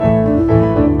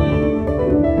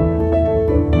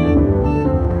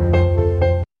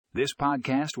This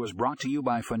podcast was brought to you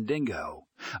by Fundingo.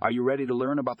 Are you ready to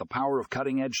learn about the power of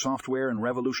cutting-edge software and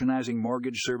revolutionizing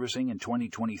mortgage servicing in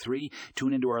 2023?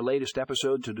 Tune into our latest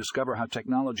episode to discover how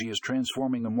technology is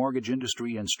transforming the mortgage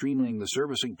industry and streamlining the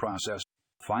servicing process.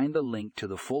 Find the link to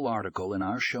the full article in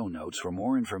our show notes for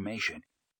more information.